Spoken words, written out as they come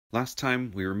Last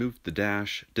time, we removed the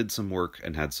dash, did some work,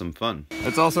 and had some fun.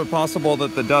 It's also possible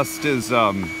that the dust is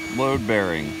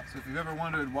load-bearing. So if you've ever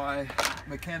wondered why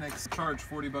mechanics charge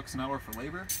 40 bucks an hour for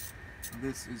labor,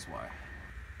 this is why.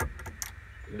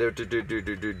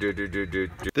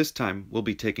 This time, we'll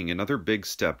be taking another big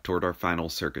step toward our final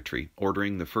circuitry,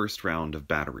 ordering the first round of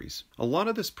batteries. A lot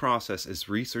of this process is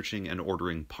researching and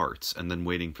ordering parts, and then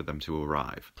waiting for them to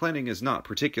arrive. Planning is not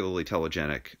particularly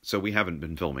telegenic, so we haven't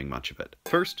been filming much of it.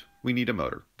 First, we need a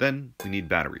motor. Then, we need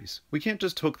batteries. We can't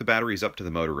just hook the batteries up to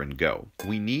the motor and go.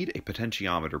 We need a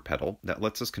potentiometer pedal that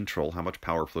lets us control how much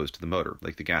power flows to the motor,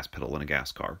 like the gas pedal in a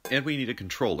gas car. And we need a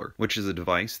controller, which is a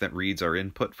device that reads our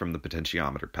input from the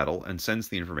potentiometer pedal and sends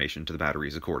the information to the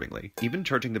batteries accordingly. Even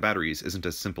charging the batteries isn't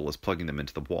as simple as plugging them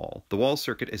into the wall. The wall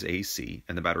circuit is AC,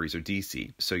 and the batteries are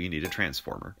DC, so you need a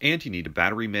transformer. And you need a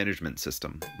battery management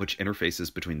system, which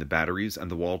interfaces between the batteries and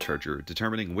the wall charger,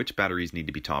 determining which batteries need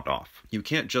to be topped off. You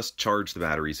can't just charge the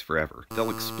batteries forever. They'll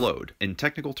explode. In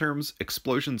technical terms,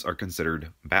 explosions are considered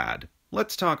bad.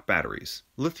 Let's talk batteries.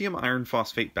 Lithium iron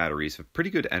phosphate batteries have pretty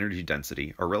good energy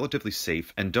density, are relatively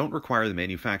safe, and don't require the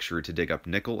manufacturer to dig up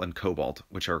nickel and cobalt,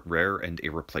 which are rare and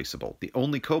irreplaceable. The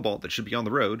only cobalt that should be on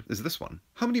the road is this one.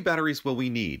 How many batteries will we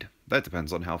need? That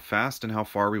depends on how fast and how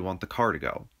far we want the car to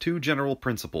go. Two general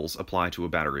principles apply to a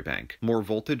battery bank. More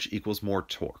voltage equals more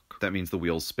torque. That means the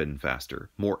wheels spin faster.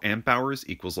 More amp hours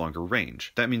equals longer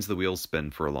range. That means the wheels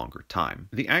spin for a longer time.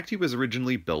 The Acty was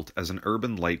originally built as an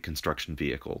urban light construction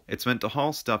vehicle. It's meant to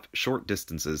haul stuff short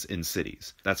distances in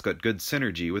cities. That's got good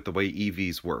synergy with the way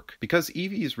EVs work. Because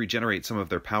EVs regenerate some of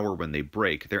their power when they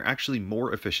brake, they're actually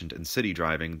more efficient in city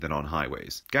driving than on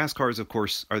highways. Gas cars, of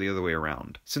course, are the other way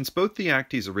around. Since both the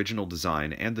Acty's original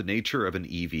design and the nature of an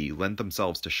EV lend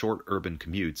themselves to short urban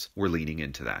commutes, we're leaning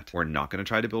into that. We're not going to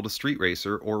try to build a street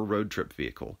racer or a road trip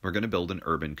vehicle. We're going to build an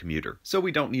urban commuter. So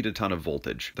we don't need a ton of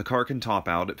voltage. The car can top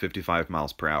out at 55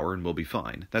 miles per hour and we'll be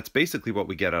fine. That's basically what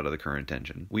we get out of the current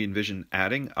engine. We envision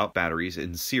adding up batteries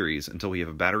in series until we have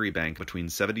a battery bank between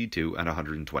 72 and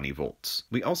 120 volts.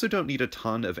 We also don't need a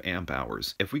ton of amp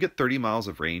hours. If we get 30 miles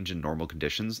of range in normal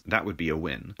conditions, that would be a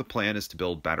win. The plan is to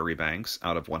build battery banks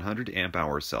out of 100 amp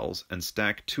hour cells and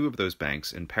stack two of those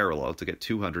banks in parallel to get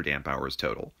 200 amp hours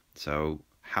total. So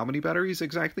how many batteries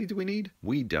exactly do we need?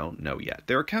 We don't know yet.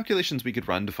 There are calculations we could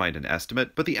run to find an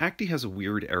estimate, but the Acty has a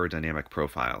weird aerodynamic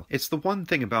profile. It's the one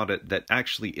thing about it that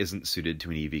actually isn't suited to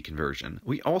an EV conversion.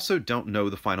 We also don't know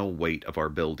the final weight of our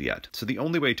build yet, so the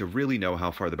only way to really know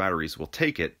how far the batteries will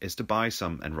take it is to buy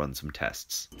some and run some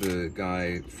tests. The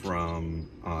guy from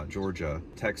Georgia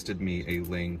texted me a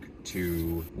link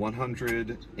to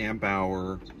 100 amp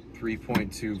hour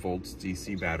 3.2 volts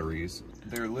DC batteries.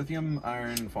 They're lithium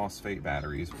iron phosphate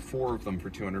batteries, 4 of them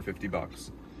for 250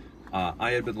 bucks.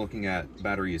 I had been looking at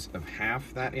batteries of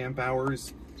half that amp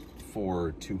hours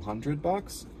for 200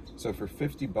 bucks. So for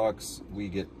 50 bucks, we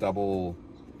get double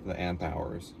the amp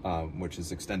hours, which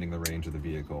is extending the range of the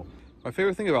vehicle. My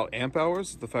favorite thing about amp hours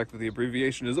is the fact that the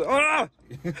abbreviation is on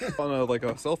like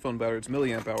a cell phone battery, it's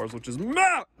milliamp hours, which is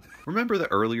MAH! Remember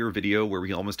the earlier video where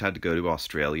we almost had to go to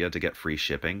Australia to get free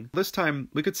shipping? This time,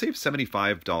 we could save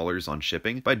 $75 on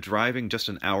shipping by driving just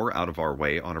an hour out of our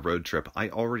way on a road trip I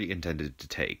already intended to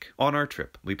take. On our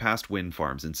trip, we passed wind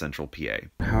farms in central PA.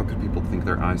 How could people think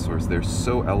they're eyesores? They're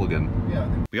so elegant. Yeah.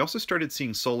 We also started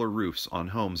seeing solar roofs on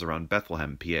homes around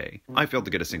Bethlehem, PA. I failed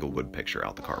to get a single good picture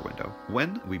out the car window.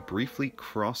 When we briefly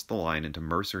crossed the line into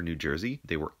Mercer, New Jersey,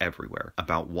 they were everywhere,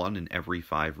 about 1 in every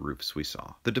 5 roofs we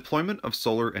saw. The deployment of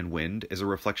solar and wind is a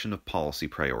reflection of policy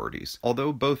priorities.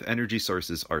 Although both energy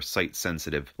sources are site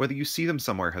sensitive, whether you see them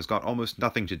somewhere has got almost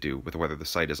nothing to do with whether the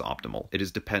site is optimal. It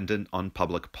is dependent on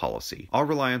public policy. Our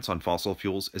reliance on fossil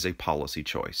fuels is a policy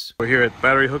choice. We're here at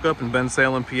Battery Hookup in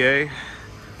Bensalem, PA,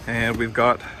 and we've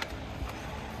got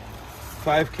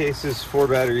 5 cases, 4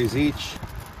 batteries each.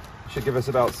 Should give us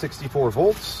about 64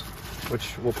 volts,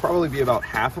 which will probably be about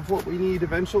half of what we need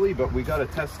eventually, but we got to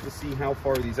test to see how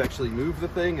far these actually move the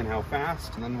thing and how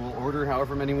fast, and then we'll order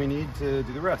however many we need to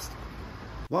do the rest.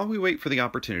 While we wait for the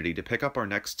opportunity to pick up our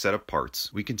next set of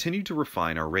parts, we continue to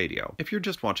refine our radio. If you're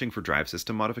just watching for drive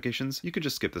system modifications, you could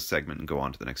just skip this segment and go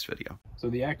on to the next video. So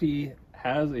the Acty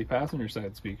has a passenger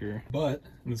side speaker, but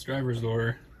in this driver's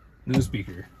door, no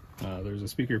speaker. There's a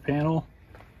speaker panel.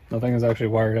 Nothing is actually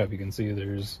wired up. You can see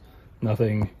there's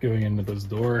nothing going into this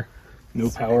door. No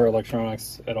power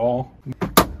electronics at all.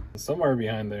 Somewhere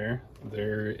behind there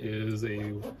is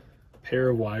a pair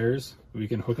of wires. We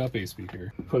can hook up a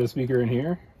speaker. Put a speaker in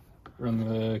here, run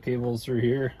the cables through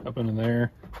here, up into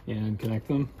there, and connect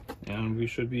them, and we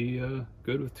should be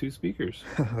good with 2 speakers.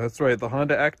 That's right, the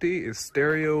Honda Acty is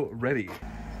stereo ready.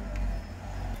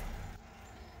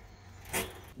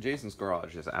 Jason's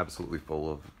garage is absolutely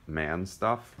full of man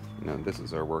stuff. You know, this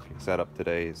is our working setup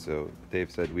today, so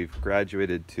Dave said we've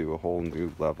graduated to a whole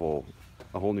new level,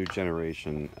 a whole new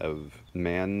generation of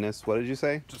manness. What did you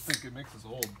say? Just think it makes us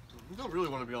old. We don't really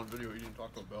want to be on video eating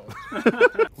Taco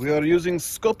Bell. We are using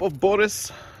scope of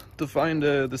Boris to find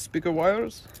the speaker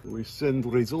wires. We send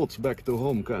results back to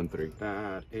home country.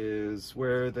 That is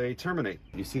where they terminate.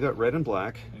 You see that red and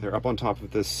black? They're up on top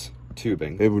of this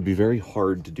tubing. It would be very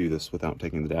hard to do this without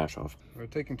taking the dash off. We're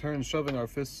taking turns shoving our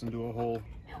fists into a hole.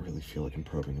 I really feel like I'm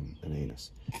probing an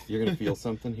anus. You're gonna feel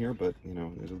something here, but you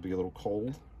know, it'll be a little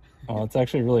cold. Oh, it's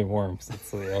actually really warm because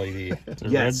it's the LED. It's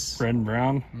Yes. red and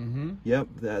brown. Mm-hmm. Yep,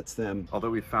 that's them.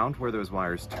 Although we found where those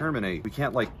wires terminate, we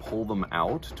can't like pull them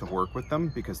out to work with them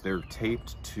because they're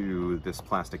taped to this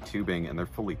plastic tubing and they're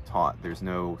fully taut. There's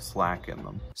no slack in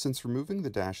them. Since removing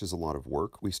the dash is a lot of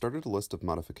work, we started a list of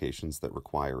modifications that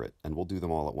require it, and we'll do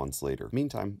them all at once later.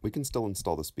 Meantime, we can still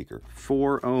install the speaker.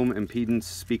 4 ohm impedance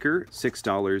speaker,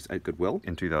 $6 at Goodwill.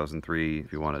 In 2003,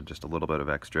 if you wanted just a little bit of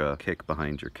extra kick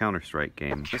behind your Counter-Strike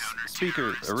game. This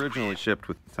speaker originally shipped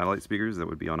with satellite speakers that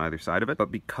would be on either side of it,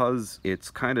 but because it's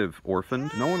kind of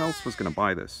orphaned, no one else was going to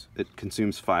buy this. It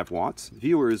consumes 5 watts.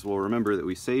 Viewers will remember that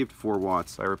we saved 4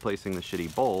 watts by replacing the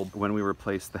shitty bulb. When we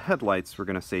replace the headlights, we're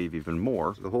going to save even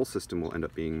more. The whole system will end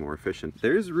up being more efficient.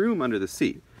 There's room under the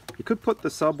seat. You could put the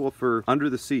subwoofer under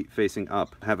the seat facing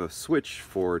up, have a switch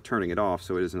for turning it off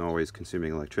so it isn't always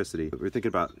consuming electricity. But we're thinking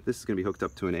about this is going to be hooked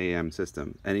up to an AM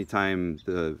system. Anytime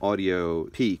the audio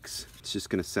peaks, it's just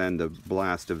going to send a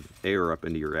blast of air up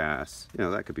into your ass. You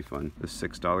know, that could be fun. This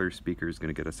 $6 speaker is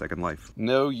going to get a second life.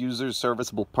 No user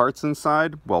serviceable parts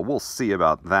inside? Well, we'll see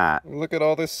about that. Look at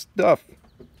all this stuff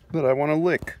that I want to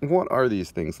lick. What are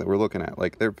these things that we're looking at?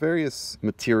 Like, they're various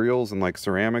materials and like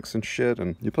ceramics and shit,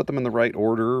 and you put them in the right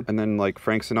order, and then like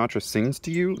Frank Sinatra sings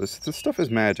to you. This stuff is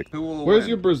magic. Where's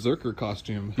your berserker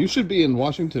costume? You should be in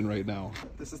Washington right now.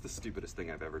 This is the stupidest thing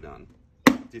I've ever done.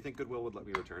 Do you think Goodwill would let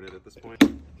me return it at this point?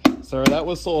 Sir, that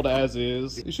was sold as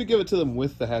is. You should give it to them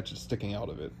with the hatchet sticking out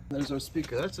of it. There's our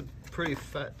speaker. That's a pretty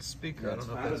fat speaker. I don't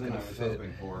know if that's gonna fit.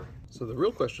 So the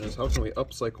real question is, how can we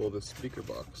upcycle this speaker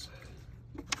box?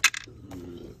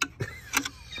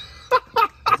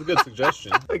 That's a good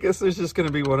suggestion. I guess there's just gonna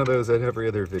be one of those at every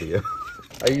other video.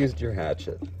 I used your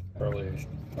hatchet. Probably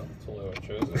not totally what I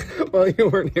chose it. Well, you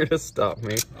weren't here to stop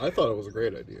me. I thought it was a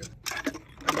great idea.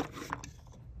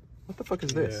 What the fuck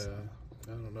is this?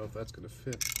 Yeah, I don't know if that's gonna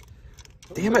fit.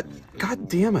 Damn it! God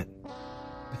damn it!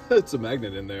 It's a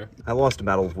magnet in there. I lost a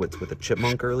battle of wits with a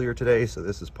chipmunk earlier today, so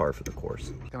this is par for the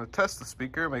course. Gonna test the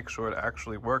speaker, make sure it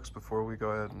actually works before we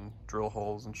go ahead and drill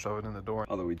holes and shove it in the door.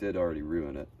 Although we did already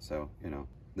ruin it, so, you know,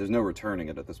 there's no returning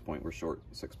it at this point. We're short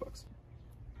 $6.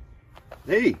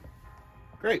 Hey!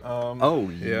 Great. Oh,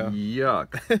 yeah.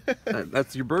 Yuck.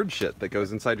 That's your bird shit that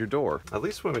goes inside your door. At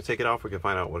least when we take it off, we can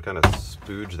find out what kind of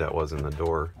spooge that was in the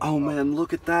door. Oh man,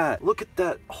 look at that. Look at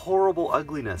that horrible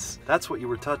ugliness. That's what you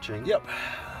were touching. Yep.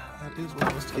 That is what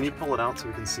I was touching. Can you pull it out so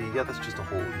we can see? Yeah, that's just a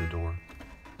hole in the door.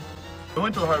 We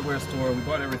went to the hardware store, we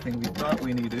bought everything we thought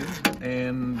we needed,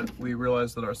 and we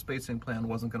realized that our spacing plan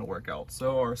wasn't going to work out.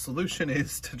 So our solution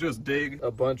is to just dig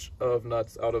a bunch of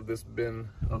nuts out of this bin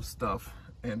of stuff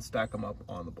and stack them up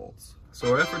on the bolts.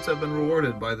 So our efforts have been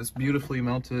rewarded by this beautifully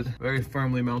mounted, very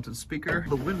firmly mounted speaker.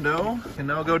 The window can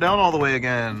now go down all the way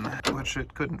again, which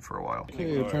it couldn't for a while.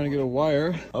 Okay, we're trying to get a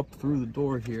wire up through the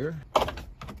door here.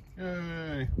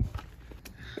 Yay!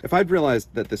 If I'd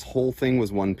realized that this whole thing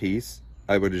was one piece,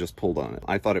 I would have just pulled on it.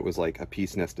 I thought it was like a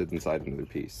piece nested inside another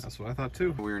piece. That's what I thought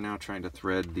too. We're now trying to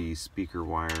thread the speaker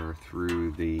wire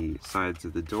through the sides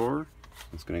of the door.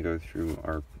 It's going to go through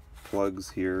our plugs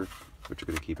here, which are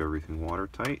going to keep everything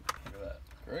watertight. Look at that.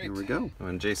 Great. Here we go.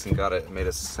 When Jason got it, it made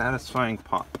a satisfying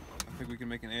pop. I think we can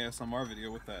make an ASMR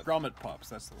video with that. Grommet pops,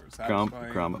 that's the word.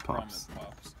 Grommet pops.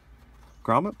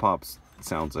 Grommet pops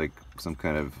sounds like some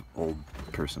kind of old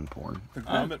person porn. The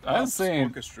Grommet I was Pops saying,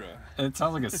 Orchestra. it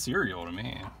sounds like a cereal to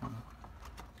me.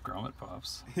 Grommet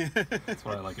Pops. That's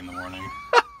what I like in the morning.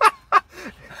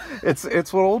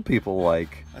 It's what old people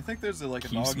like. I think there's like a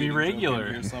Keeps dog me eating regular. joke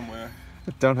in here somewhere.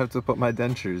 Don't have to put my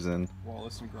dentures in.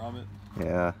 Wallace and Gromit.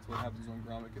 Yeah. That's what happens when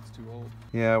Gromit gets too old.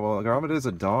 Yeah, well, Gromit is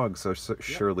a dog, so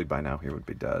surely by now he would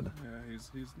be dead.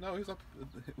 Yeah, he's up.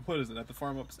 What is it? At the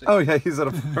farm upstate. Oh yeah, he's at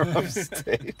a farm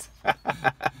upstate.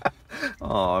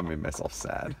 Oh, I made myself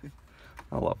sad.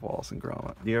 I love Wallace and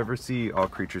Gromit. Do you ever see All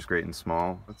Creatures Great and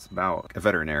Small? It's about a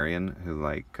veterinarian who,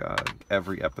 like,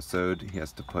 every episode he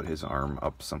has to put his arm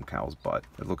up some cow's butt.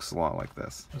 It looks a lot like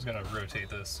this. I was gonna rotate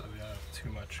this so we don't have too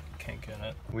much kink in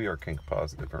it. We are kink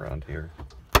positive around here.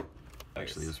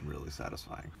 actually is really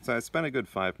satisfying. So I spent a good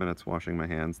 5 minutes washing my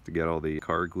hands to get all the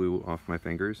car glue off my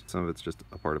fingers. Some of it's just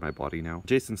a part of my body now.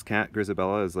 Jason's cat,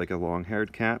 Grisabella, is like a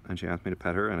long-haired cat, and she asked me to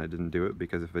pet her, and I didn't do it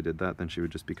because if I did that, then she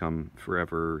would just become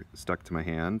forever stuck to my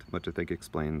hand, which I think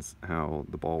explains how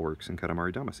the ball works in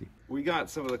Katamari Damacy. We got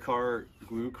some of the car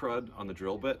glue crud on the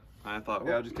drill bit. I thought,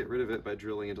 well, I'll just get rid of it by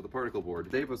drilling into the particle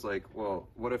board. Dave was like, well,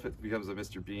 what if it becomes a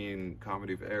Mr. Bean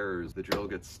comedy of errors? The drill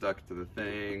gets stuck to the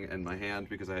thing, and my hand,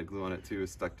 because I had glue on it too,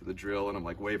 is stuck to the drill, and I'm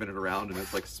like waving it around, and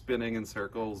it's like spinning in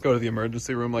circles. Go to the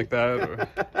emergency room like that? Or...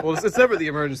 well, it's never the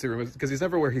emergency room, because he's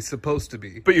never where he's supposed to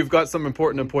be. But you've got some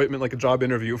important appointment, like a job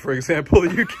interview, for example,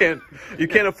 that you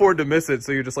can't afford to miss it,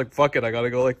 so you're just like, fuck it, I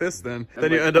gotta go like this then. And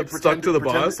then you end up stuck to the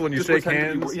boss when you shake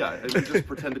hands. Yeah, and you just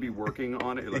pretend to be working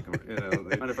on it. You're like, you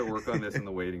know, mind if I work on this in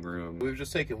the waiting room? We've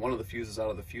just taken one of the fuses out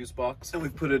of the fuse box and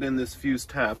we've put it in this fuse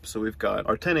tap. So we've got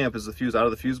our 10 amp is the fuse out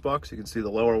of the fuse box. You can see the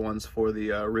lower ones for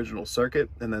the original circuit,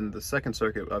 and then the second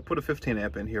circuit, I put a 15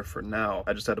 amp in here for now.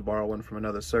 I just had to borrow one from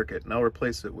another circuit, and I'll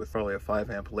replace it with probably a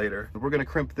 5 amp later. We're going to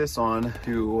crimp this on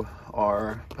to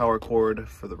our power cord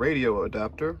for the radio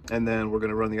adapter, and then we're going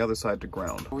to run the other side to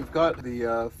ground. We've got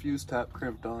the fuse tap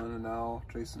crimped on, and now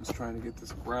Jason's trying to get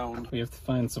this ground. We have to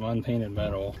find some unpainted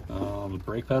metal.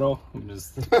 Brake pedal, we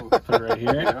just put it right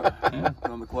here. Yeah.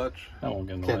 On the clutch. That won't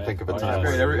get in the Can't way. think of a Oh, time.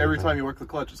 yeah. Great. Every time you work the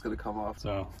clutch, it's going to come off.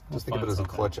 So Just think of it as a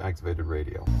clutch activated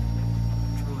radio.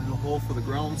 Drilling a hole for the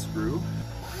ground screw.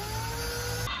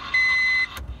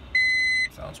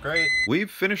 Sounds great. We've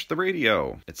finished the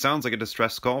radio. It sounds like a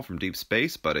distress call from deep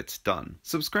space, but it's done.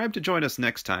 Subscribe to join us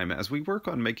next time as we work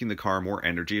on making the car more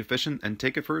energy efficient and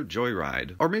take it for a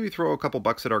joyride. Or maybe throw a couple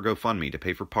bucks at our GoFundMe to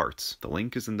pay for parts. The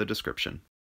link is in the description.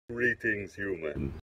 Greetings, human.